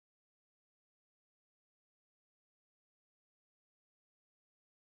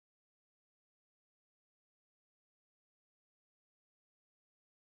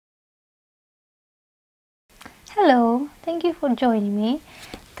Hello, thank you for joining me.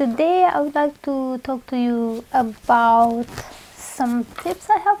 Today I would like to talk to you about some tips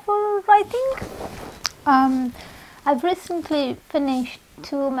I have for writing. I've recently finished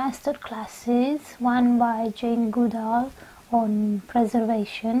two master classes, one by Jane Goodall on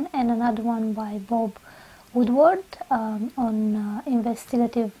preservation and another one by Bob Woodward on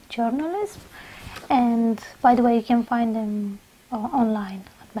investigative journalism. And by the way, you can find them online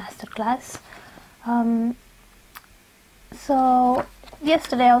at masterclass. So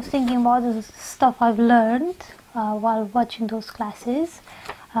yesterday I was thinking about the stuff I've learned while watching those classes,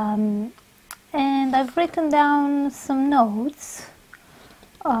 and I've written down some notes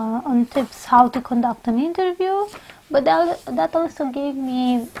on tips how to conduct an interview, but that also gave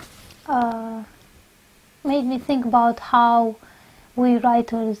me made me think about how we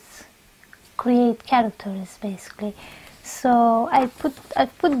writers create characters, basically. So I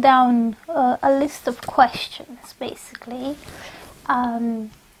put down a list of questions, basically.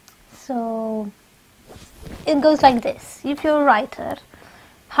 So it goes like this: if you're a writer,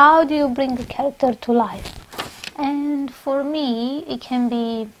 how do you bring a character to life? And for me, it can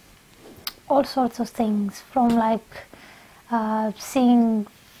be all sorts of things, from like seeing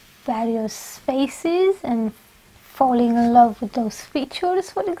various faces and falling in love with those features,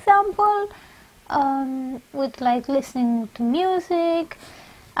 for example, with like listening to music.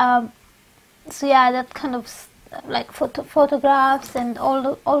 So yeah, that kind of like photographs and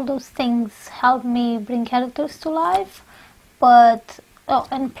all those things help me bring characters to life, but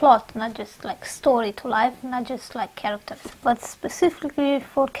and plot, not just like story to life, not just like characters, but specifically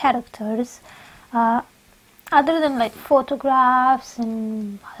for characters. Other than like photographs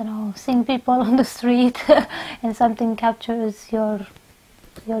and I don't know, seeing people on the street and something captures your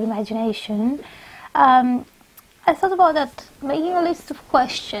imagination. I thought about that, making a list of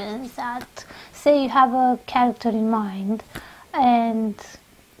questions that, say you have a character in mind and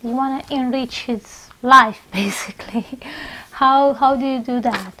you want to enrich his life, basically. How do you do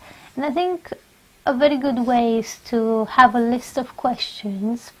that? And I think a very good way is to have a list of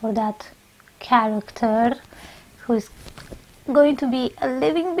questions for that character who's going to be a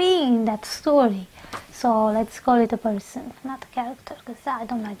living being in that story. So let's call it a person, not a character, because I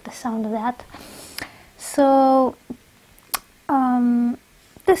don't like the sound of that. So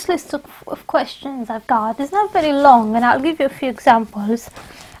this list of questions I've got is not very long, and I'll give you a few examples.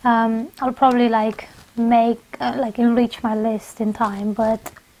 I'll probably like enrich my list in time,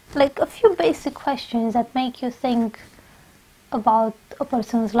 but like a few basic questions that make you think about a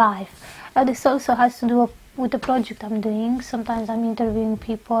person's life. This also has to do with the project I'm doing. Sometimes I'm interviewing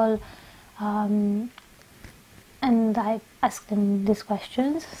people and I ask them these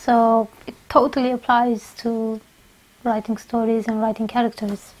questions, so it totally applies to writing stories and writing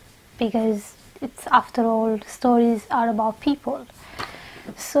characters, because it's, after all, stories are about people.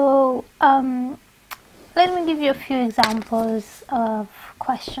 So let me give you a few examples of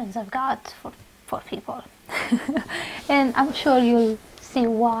questions I've got for people. And I'm sure you'll see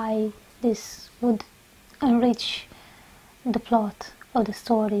why this would enrich the plot of the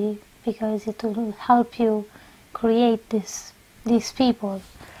story, because it will help you create these people.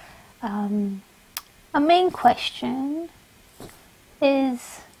 A main question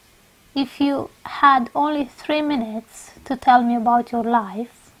is, if you had only 3 minutes to tell me about your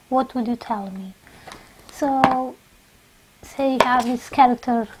life, what would you tell me? So say you have this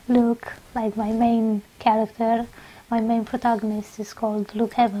character Luke, like my main character, my main protagonist is called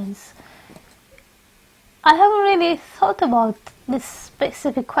Luke Evans. I haven't really thought about these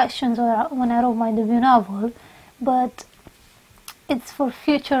specific questions when I wrote my debut novel, but it's for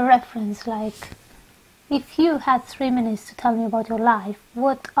future reference. Like, if you had 3 minutes to tell me about your life,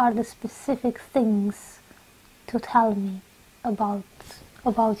 what are the specific things to tell me about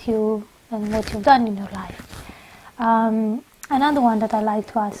you and what you've done in your life? Another one that I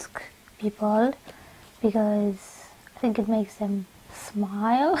like to ask people, because I think it makes them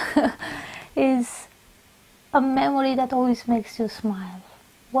smile, is a memory that always makes you smile.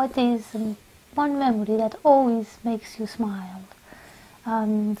 What is one memory that always makes you smile?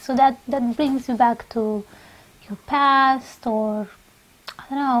 So that brings you back to your past, or I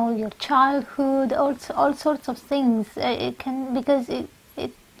don't know, your childhood, all sorts of things. It can, because it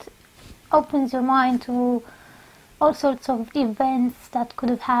opens your mind to all sorts of events that could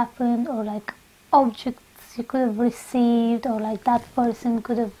have happened, or like objects you could have received, or like that person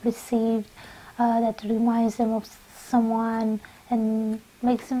could have received, that reminds them of someone and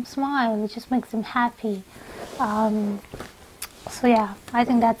makes them smile. It just makes them happy. So yeah, I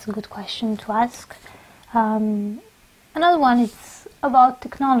think that's a good question to ask. Another one is about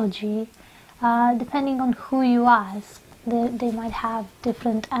technology. depending on who you ask, they might have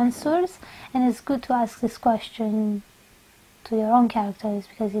different answers, and it's good to ask this question to your own characters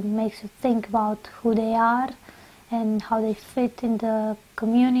because it makes you think about who they are and how they fit in the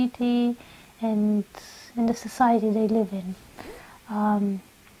community and in the society they live in.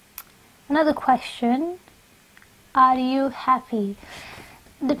 Another question, are you happy?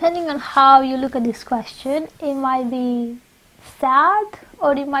 Depending on how you look at this question, it might be sad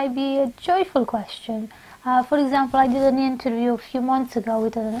or it might be a joyful question. For example, I did an interview a few months ago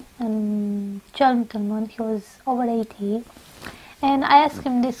with a gentleman. He was over 80, and I asked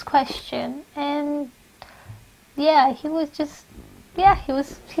him this question, and yeah, he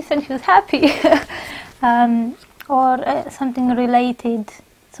said he was happy. Or something related,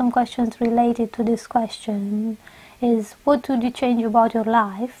 some questions related to this question is, what would you change about your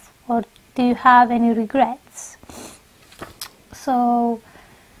life, or do you have any regrets? So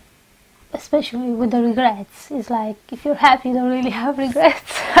especially with the regrets, it's like if you're happy you don't really have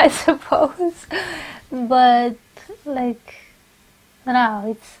regrets, I suppose. But like, I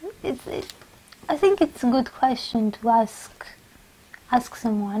don't know, I think it's a good question to ask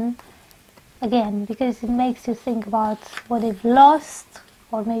someone, again, because it makes you think about what they've lost,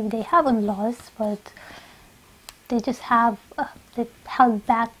 or maybe they haven't lost, but they just have they held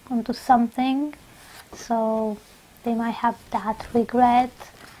back onto something, so they might have that regret,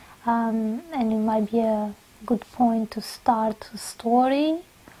 and it might be a good point to start a story,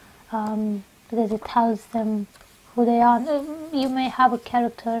 because it tells them who they are. You may have a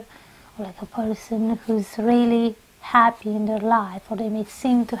character or like a person who's really happy in their life, or they may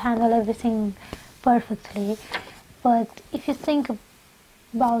seem to handle everything perfectly, but if you think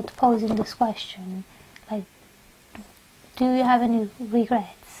about posing this question, like, do you have any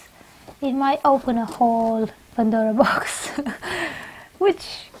regrets, it might open a whole Pandora box,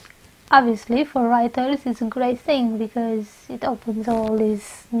 which obviously for writers is a great thing because it opens all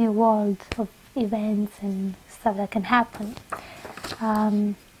this new world of events and stuff that can happen.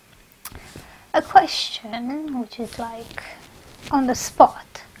 A question which is like on the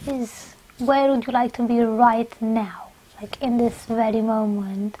spot is, where would you like to be right now, like in this very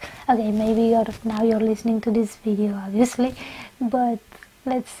moment? Okay, maybe you're listening to this video, obviously, but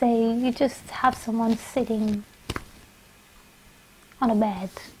let's say you just have someone sitting on a bed,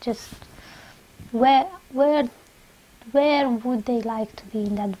 just where would they like to be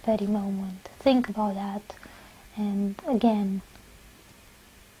in that very moment? Think about that, and again,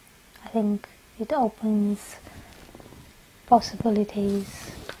 I think it opens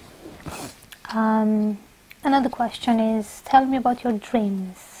possibilities. Another question is, tell me about your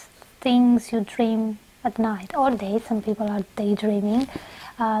dreams, things you dream at night or day. Some people are daydreaming.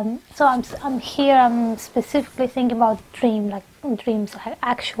 So I'm specifically thinking about dreams, like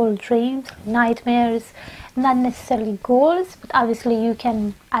actual dreams, nightmares, not necessarily goals, but obviously you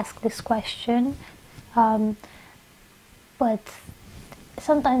can ask this question. But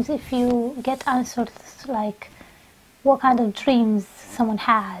sometimes if you get answers like what kind of dreams someone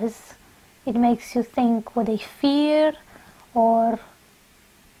has, it makes you think what they fear or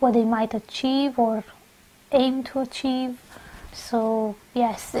what they might achieve or aim to achieve. So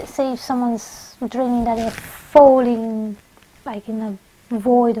yes, say if someone's dreaming that they're falling like in a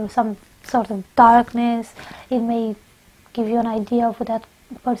void or some sort of darkness, it may give you an idea of what that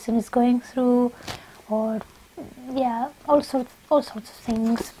person is going through, or yeah, all sorts of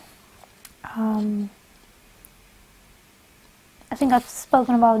things. I think I've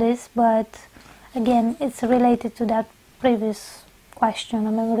spoken about this, but again, it's related to that previous question,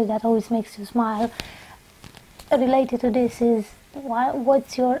 a memory that always makes you smile. Related to this is,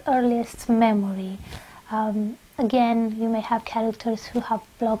 what's your earliest memory? Again, you may have characters who have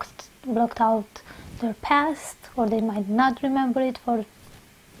blocked out their past, or they might not remember it for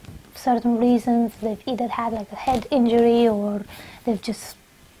certain reasons. They've either had like a head injury, or they've just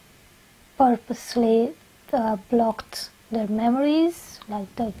purposely blocked their memories,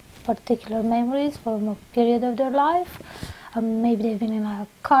 like the particular memories from a period of their life. Maybe they've been in a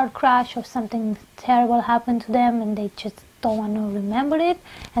car crash or something terrible happened to them and they just don't want to remember it,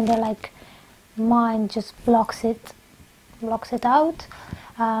 and their like mind just blocks it out.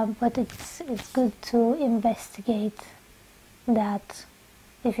 But it's good to investigate that.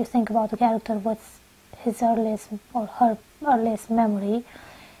 If you think about the character, what's his earliest or her earliest memory,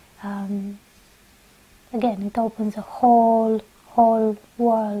 again, it opens a whole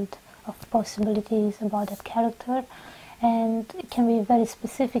world of possibilities about that character, and it can be very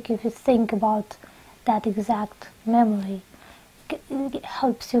specific if you think about that exact memory. It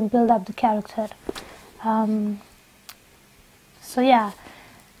helps you build up the character. So yeah,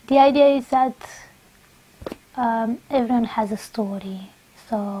 the idea is that everyone has a story.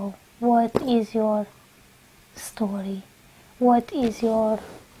 So what is your story? What is your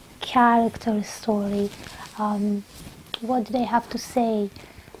character story? What do they have to say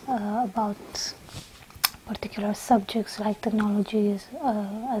about particular subjects like technologies,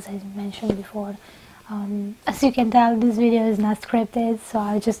 as I mentioned before. As you can tell, this video is not scripted, so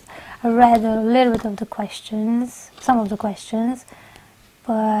I just read a little bit of the questions, some of the questions,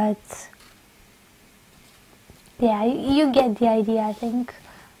 but yeah, you get the idea, I think.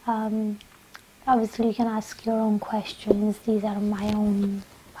 Obviously you can ask your own questions. These are my own,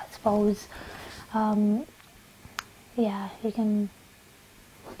 I suppose. Yeah, you can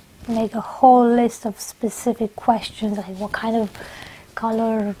make a whole list of specific questions, like what kind of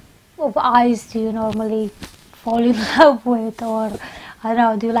color of eyes do you normally fall in love with, or I don't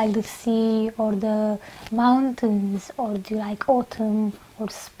know, do you like the sea or the mountains, or do you like autumn or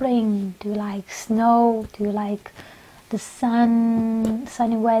spring, do you like snow, do you like the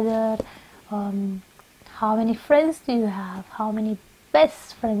sunny weather, how many friends do you have, how many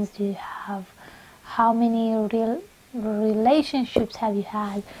best friends do you have, how many relationships have you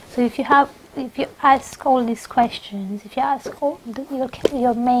had. So if you ask all these questions, if you ask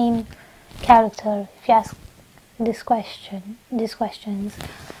your main character, if you ask these questions,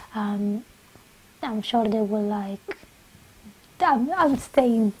 I'm sure they will like. I'm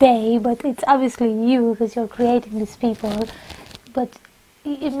saying they, but it's obviously you because you're creating these people. But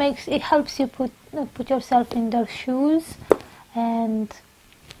it helps you put yourself in their shoes, and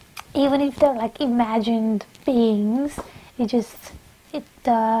even if they're like imagined beings, it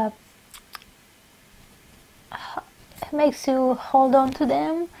makes you hold on to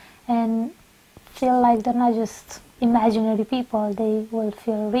them and feel like they're not just imaginary people. They will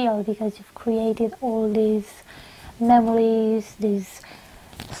feel real because you've created all these memories, these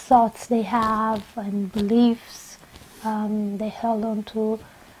thoughts they have and beliefs they hold on to.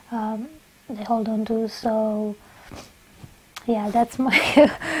 So yeah, that's my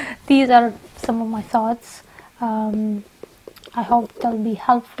these are some of my thoughts. I hope they'll be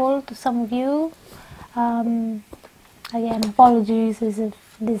helpful to some of you. Again, apologies as if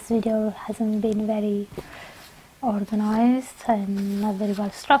this video hasn't been very organized and not very well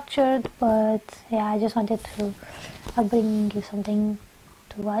structured, but yeah, I just wanted to bring you something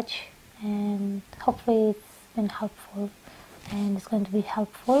to watch, and hopefully it's been helpful and it's going to be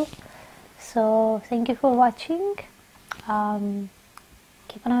helpful. So thank you for watching.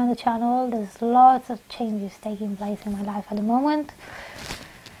 Keep an eye on the channel. There's lots of changes taking place in my life at the moment,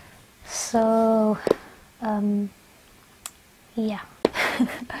 so yeah.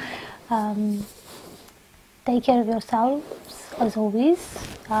 Take care of yourselves as always.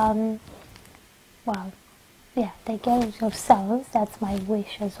 Well, yeah, take care of yourselves, that's my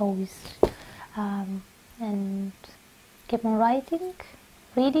wish as always. And keep on writing,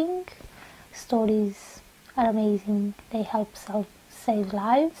 reading. Stories are amazing, they help save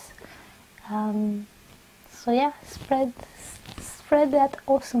lives. So yeah, spread that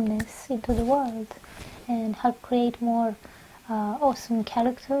awesomeness into the world and help create more awesome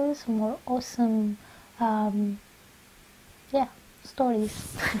characters, more awesome yeah,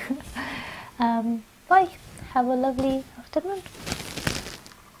 stories. Bye, have a lovely afternoon.